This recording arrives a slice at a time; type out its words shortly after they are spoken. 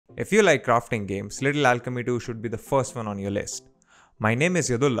If you like crafting games, Little Alchemy 2 should be the first one on your list. My name is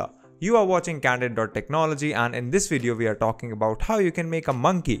Yadullah. You are watching Candid.Technology, and in this video we are talking about how you can make a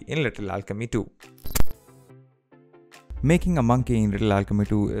monkey in Little Alchemy 2. Making a monkey in Little Alchemy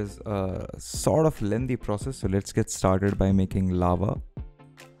 2 is a sort of lengthy process, so let's get started by making lava.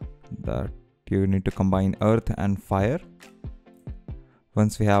 That you need to combine earth and fire.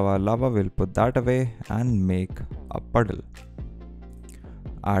 Once we have our lava, we'll put that away and make a puddle.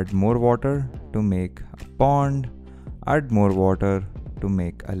 Add more water to make a pond, add more water to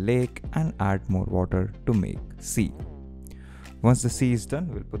make a lake, and add more water to make sea. Once the sea is done,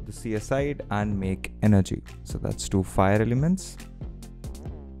 we'll put the sea aside and make energy. So that's 2 fire elements.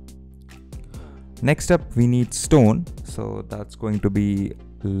 Next up, we need stone. So that's going to be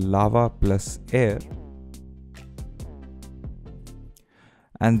lava plus air.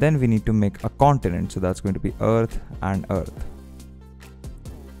 And then we need to make a continent. So that's going to be earth and earth.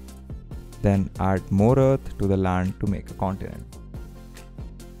 Then add more earth to the land to make a continent.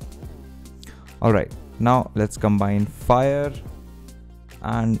 Alright, now let's combine fire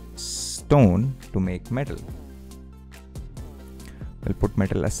and stone to make metal. We'll put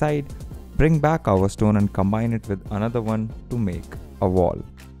metal aside, bring back our stone and combine it with another one to make a wall.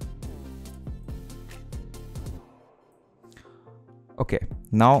 Okay,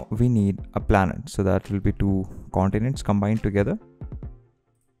 now we need a planet, so that will be 2 continents combined together.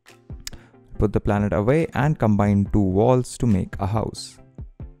 Put the planet away and combine 2 walls to make a house.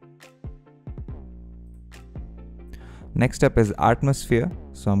 Next step is atmosphere.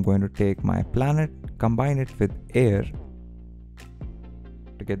 So I'm going to take my planet, combine it with air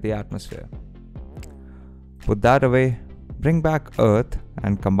to get the atmosphere. Put that away, bring back earth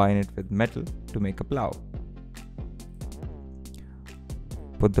and combine it with metal to make a plow.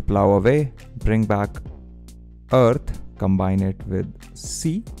 Put the plow away, bring back earth, combine it with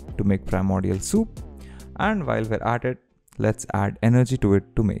sea to make primordial soup, and while we're at it, let's add energy to it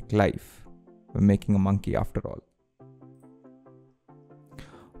to make life. We're making a monkey after all.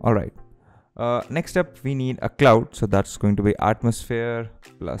 Alright, next up we need a cloud, so that's going to be atmosphere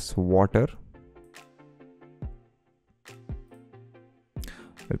plus water.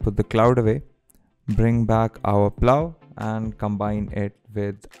 We'll put the cloud away, bring back our plow and combine it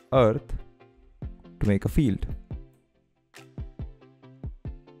with earth to make a field.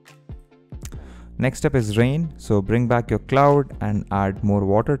 Next step is rain, so bring back your cloud and add more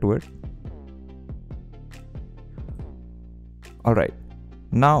water to it. Alright,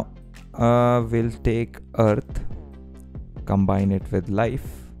 now we'll take earth, combine it with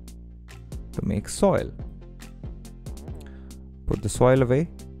life to make soil. Put the soil away,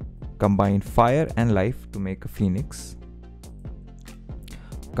 combine fire and life to make a phoenix.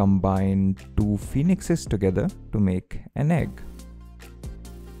 Combine 2 phoenixes together to make an egg.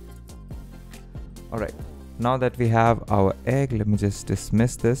 Alright, now that we have our egg, let me just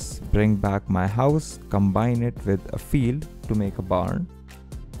dismiss this, bring back my house, combine it with a field to make a barn.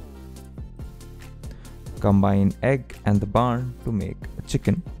 Combine egg and the barn to make a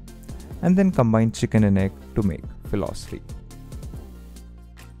chicken, and then combine chicken and egg to make philosophy.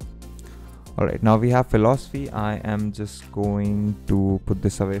 Alright, now we have philosophy. I am just going to put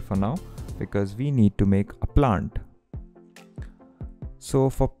this away for now because we need to make a plant.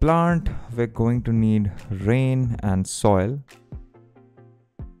 So for plant, we're going to need rain and soil.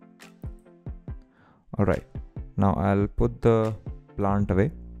 Alright, now I'll put the plant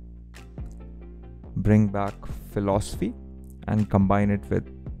away, bring back philosophy and combine it with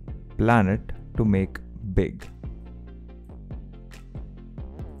planet to make big.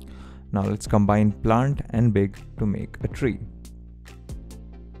 Now let's combine plant and big to make a tree.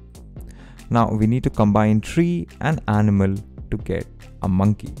 Now we need to combine tree and animal to get a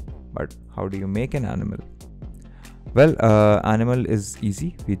monkey. But how do you make an animal? Well, animal is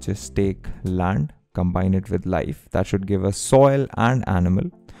easy. We just take land, combine it with life. That should give us soil and animal.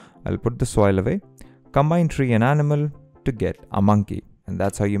 I'll put the soil away, combine tree and animal to get a monkey. And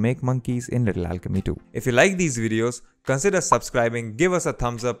that's how you make monkeys in Little Alchemy 2. If you like these videos, consider subscribing, give us a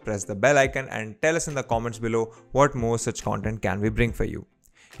thumbs up, press the bell icon and tell us in the comments below what more such content can we bring for you.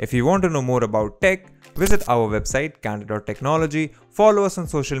 If you want to know more about tech, visit our website Candid.Technology, follow us on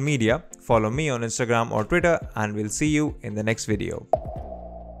social media, follow me on Instagram or Twitter, and we'll see you in the next video.